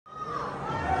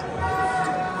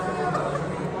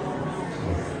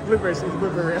bloopers. It's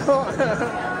blooper reel.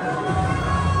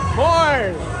 More!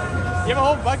 You have a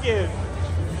whole bucket.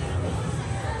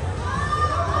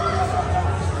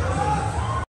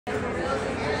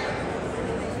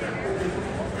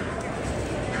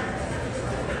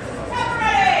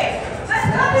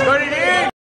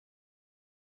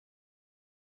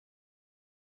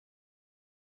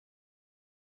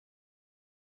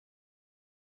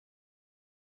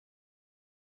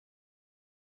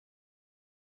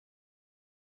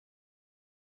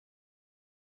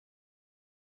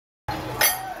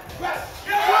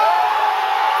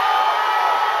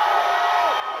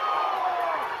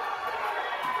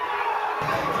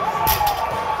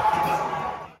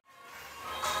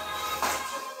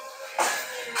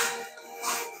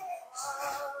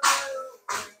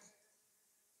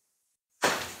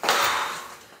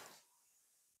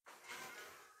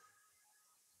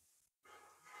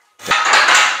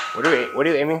 What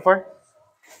are you aiming for?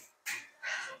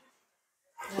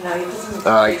 No, you just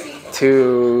like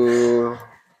two.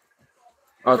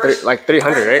 Oh, like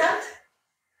 300, right?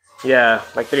 Yeah,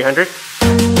 like 300.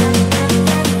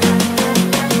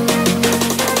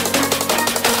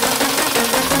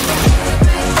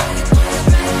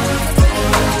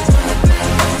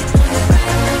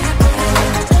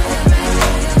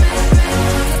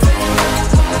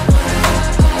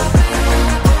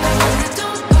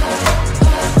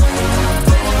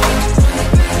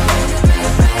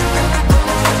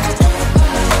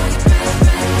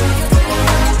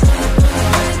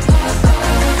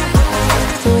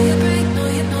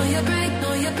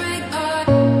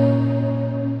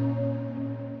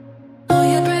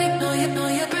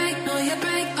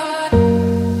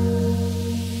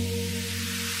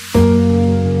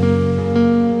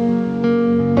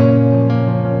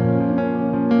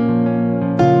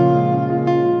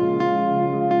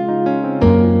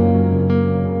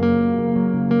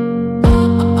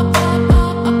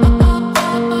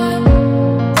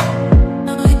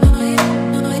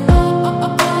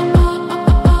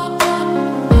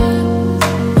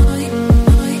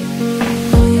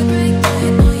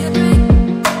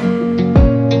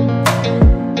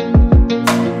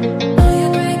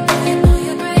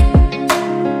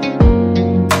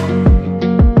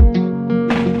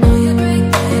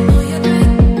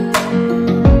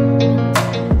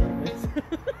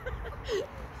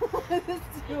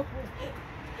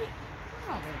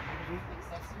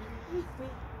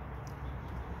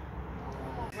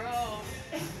 Bro,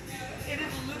 it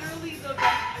is literally the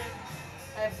best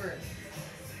ever.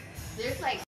 There's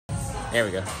like... There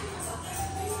we go.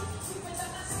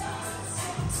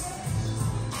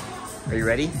 Are you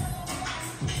ready?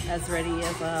 As ready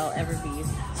as I'll ever be.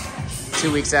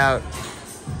 2 weeks out.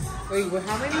 Wait,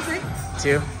 how many was it?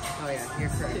 2. Oh yeah, you're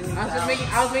correct. I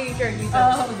was making sure you said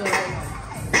the right one.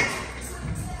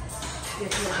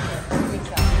 Yes, you are correct. 2 weeks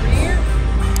out. 3 years?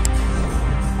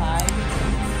 5.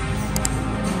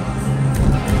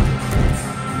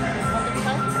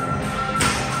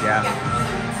 Yeah.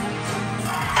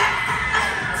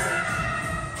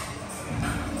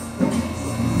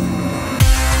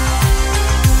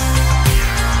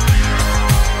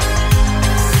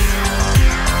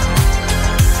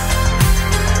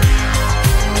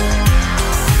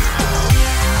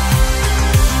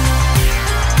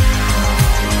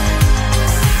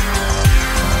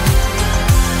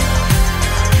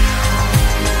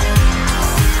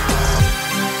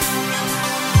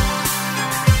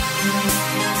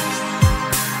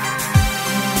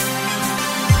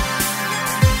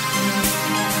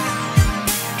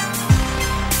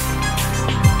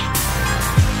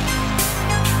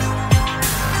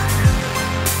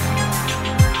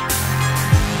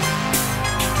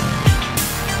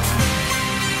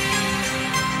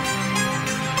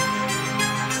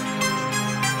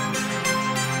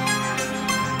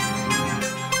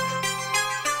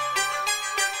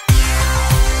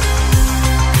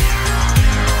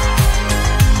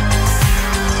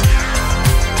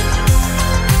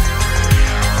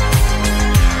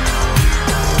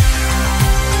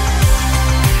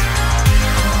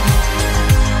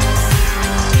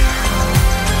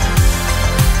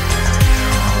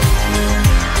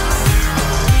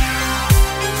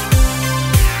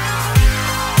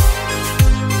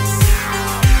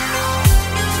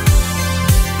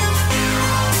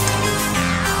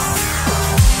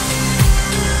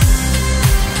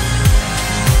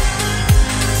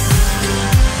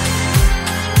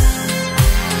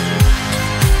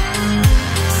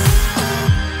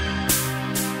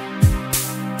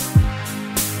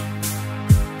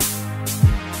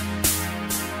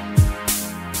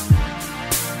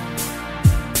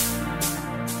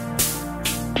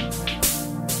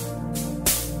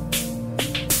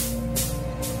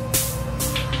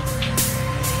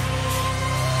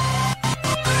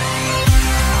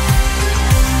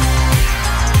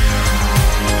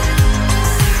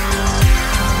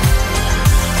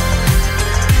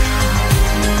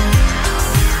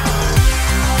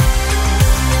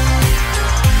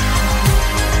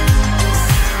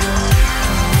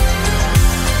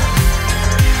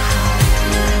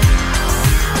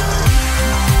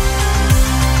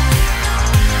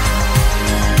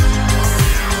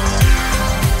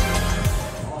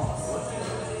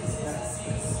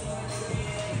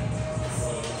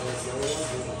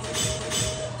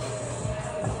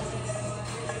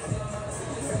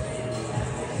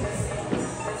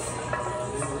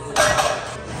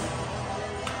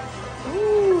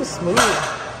 smooth.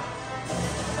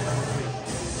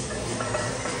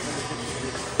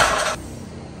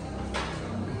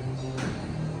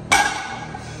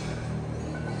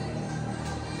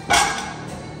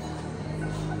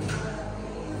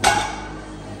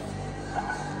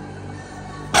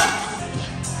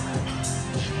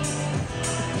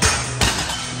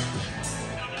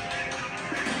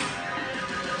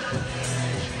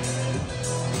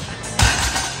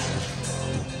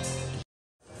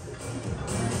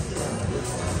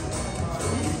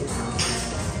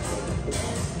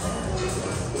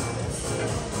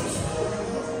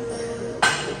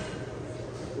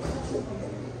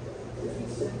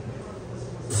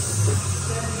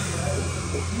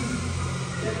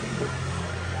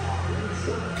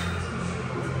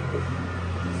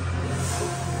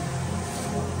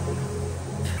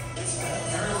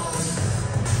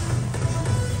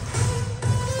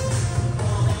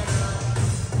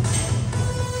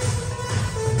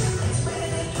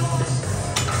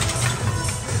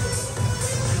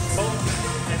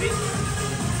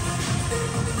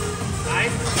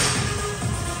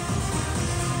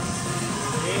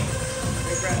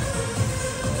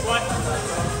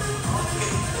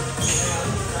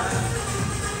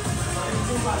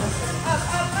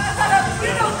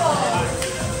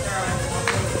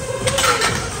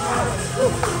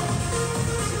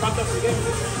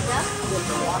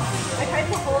 I tried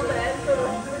to hold it.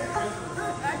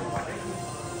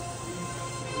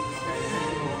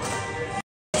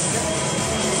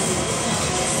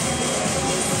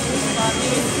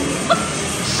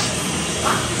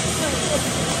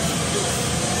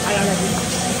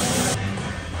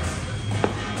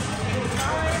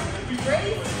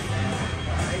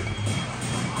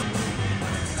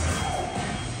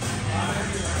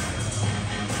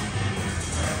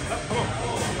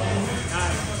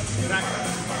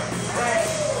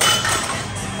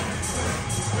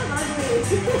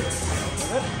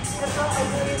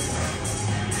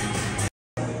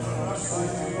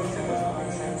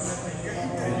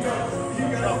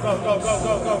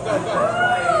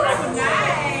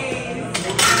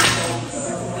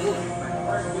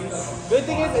 Good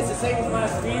thing is, it's the same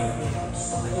amount of speed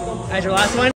as your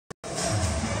last one.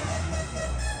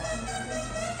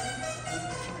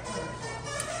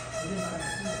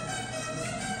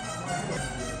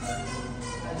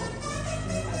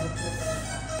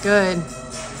 Good.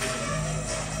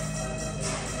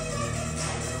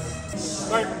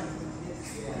 Start.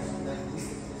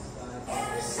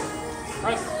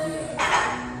 Press.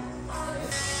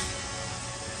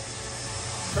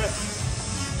 Press.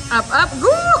 Up, up.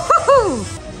 Woo!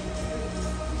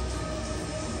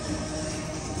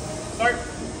 Start.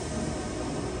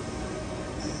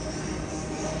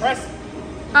 Press.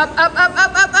 Up, up, up,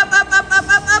 up, up, up, up, up, up,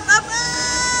 up, up,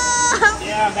 up.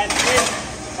 Yeah, that's it.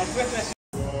 That's it.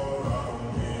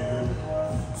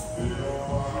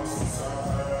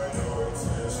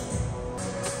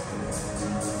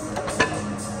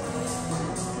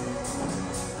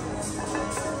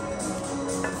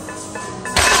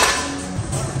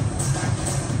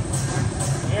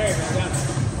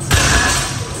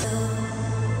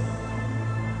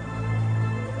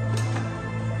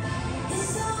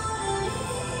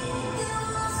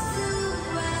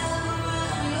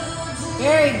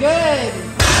 Very good.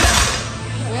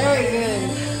 Very good.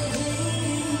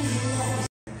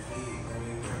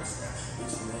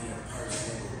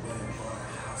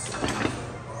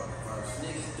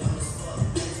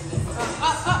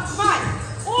 Come on.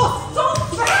 Oh, so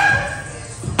fast.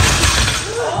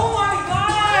 Oh my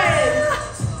God.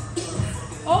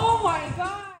 Oh my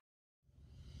God.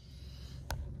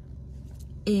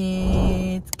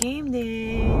 It's game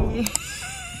day.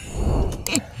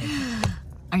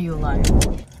 Are you alive?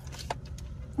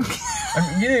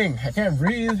 I'm eating. I can't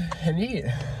breathe and eat.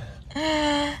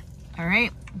 All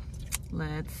right,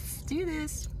 let's do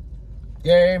this.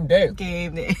 Game day.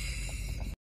 Game day.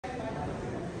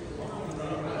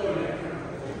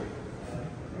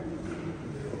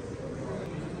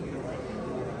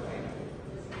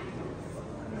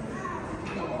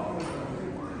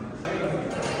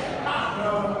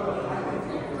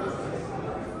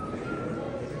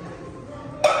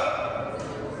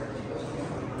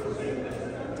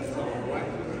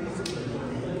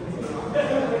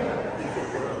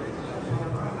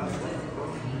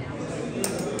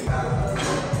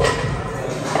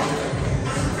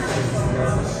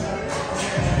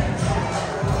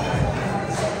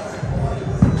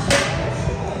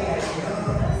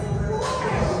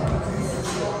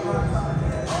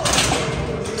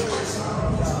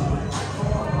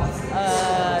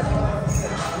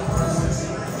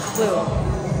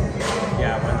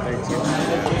 Yeah, 132.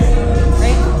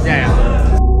 Right? Yeah.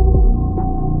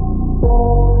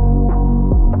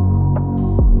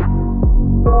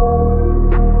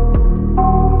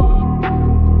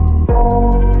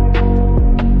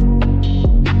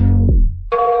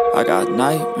 I got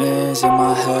nightmares in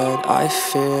my head, I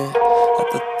fear that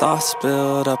the thoughts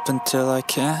build up until I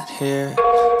can't hear,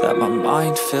 that my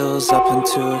mind fills up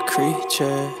into a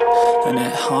creature, and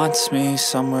it haunts me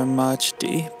somewhere much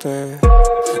deeper.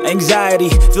 Anxiety,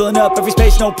 filling up every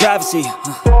space, no privacy.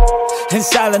 And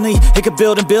silently, it could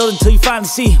build and build until you finally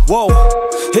see, whoa,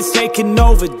 it's taking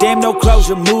over, damn no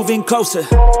closure, moving closer.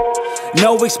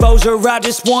 No exposure, I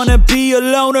just wanna be a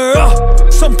loner.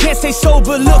 Some can't stay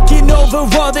sober, looking over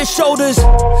all their shoulders,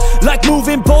 like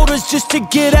moving boulders just to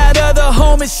get out of the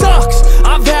home. It sucks,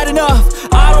 I've had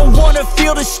enough, I don't wanna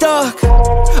feel the stuck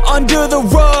under the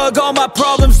rug, all my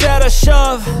problems that I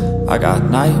shove. I got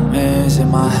nightmares in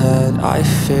my head, I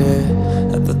fear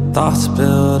that the thoughts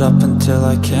build up until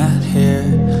I can't hear,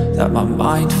 that my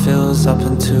mind fills up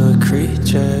into a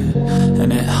creature,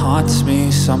 and it haunts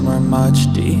me somewhere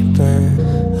much deeper.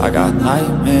 I got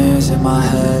nightmares in my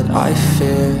head, I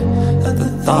fear that the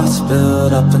thoughts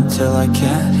build up until I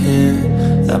can't hear,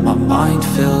 that my mind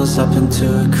fills up into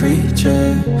a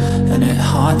creature, and it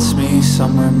haunts me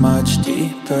somewhere much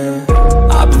deeper.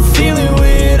 I've been feeling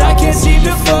weird, I can't seem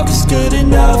to focus good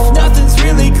enough, nothing's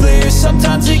really clear,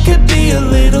 sometimes it could be a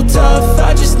little tough.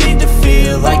 I just need to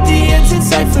feel like the end's in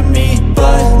sight for me,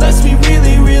 but let's be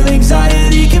really real,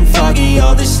 anxiety can foggy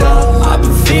all this stuff. I've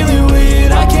been feeling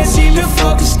weird, I can't seem to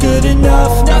focus good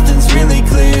enough, nothing's really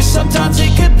clear, sometimes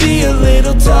it could be a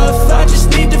little tough. I just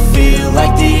need to feel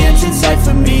like the end's in sight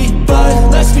for me, but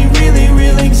let's be really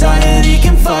real, anxiety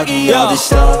can foggy all this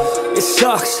stuff. It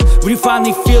sucks when you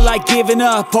finally feel like giving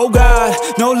up. Oh God,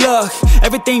 no luck,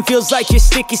 everything feels like you're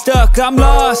sticky stuck. I'm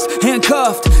lost,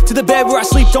 handcuffed to the bed where I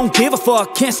sleep, don't give a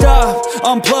fuck. Can't stop,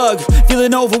 unplug,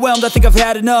 feeling overwhelmed, I think I've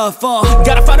had enough.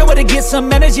 Gotta find a way to get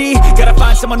some energy, gotta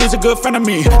find someone who's a good friend of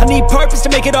me. I need purpose to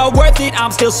make it all worth it,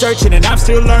 I'm still searching and I'm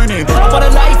still learning. I want a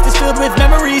life that's filled with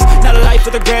memories, not a life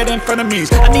with regret and frenemies.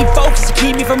 I need focus to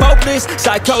keep me from hopeless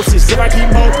psychosis if I keep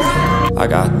hoping. I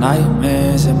got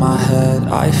nightmares in my head,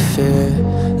 I fear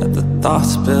that the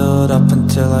thoughts build up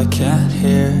until I can't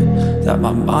hear, that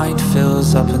my mind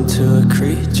fills up into a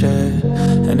creature,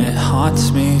 and it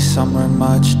haunts me somewhere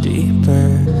much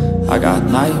deeper. I got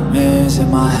nightmares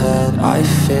in my head, I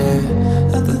fear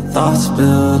that the thoughts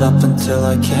build up until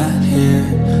I can't hear,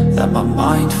 that my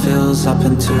mind fills up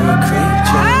into a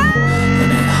creature,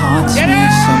 and it haunts me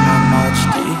somewhere much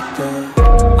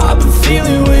deeper. I've been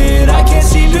feeling weird, I can't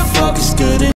seem to focus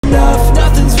good enough,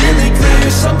 nothing's really clear,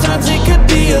 sometimes it could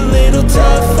be a little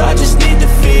tough. I just need to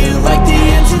feel like the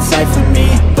end's in sight for me,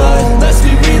 but let's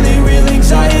be really real,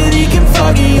 anxiety can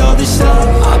foggy all this stuff.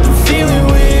 I've been feeling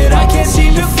weird, I can't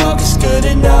seem to focus good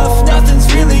enough,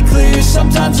 nothing's really clear,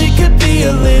 sometimes it could be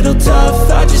a little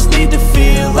tough. I just need to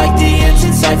feel like the end's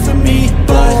in sight for me,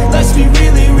 but let's be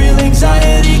really real,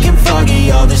 anxiety can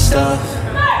foggy all this stuff.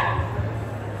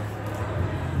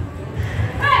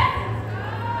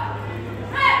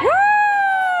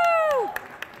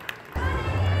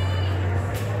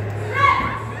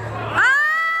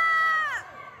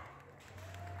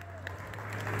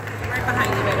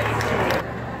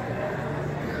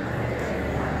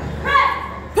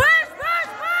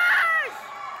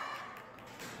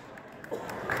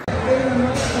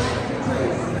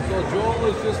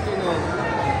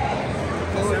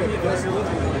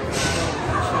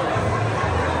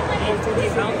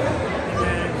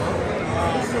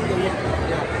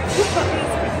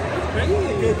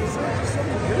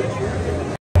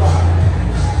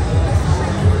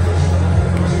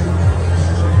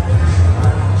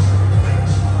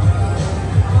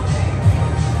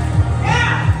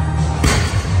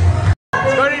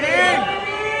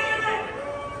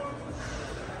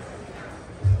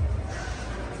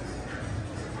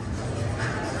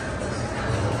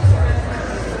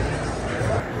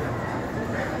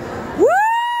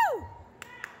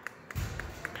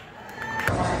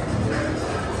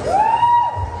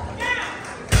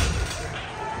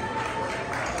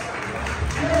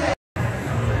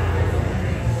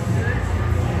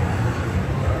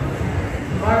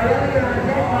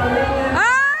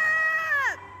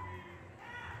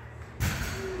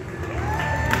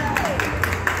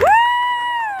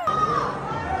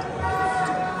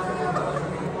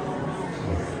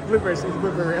 Bloopers, it's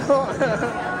blooper reel.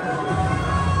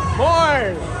 More!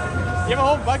 You have a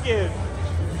whole bucket.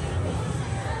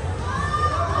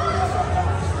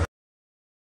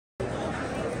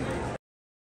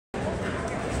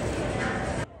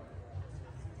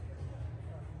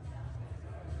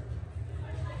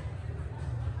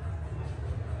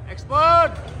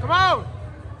 Explode! Come on!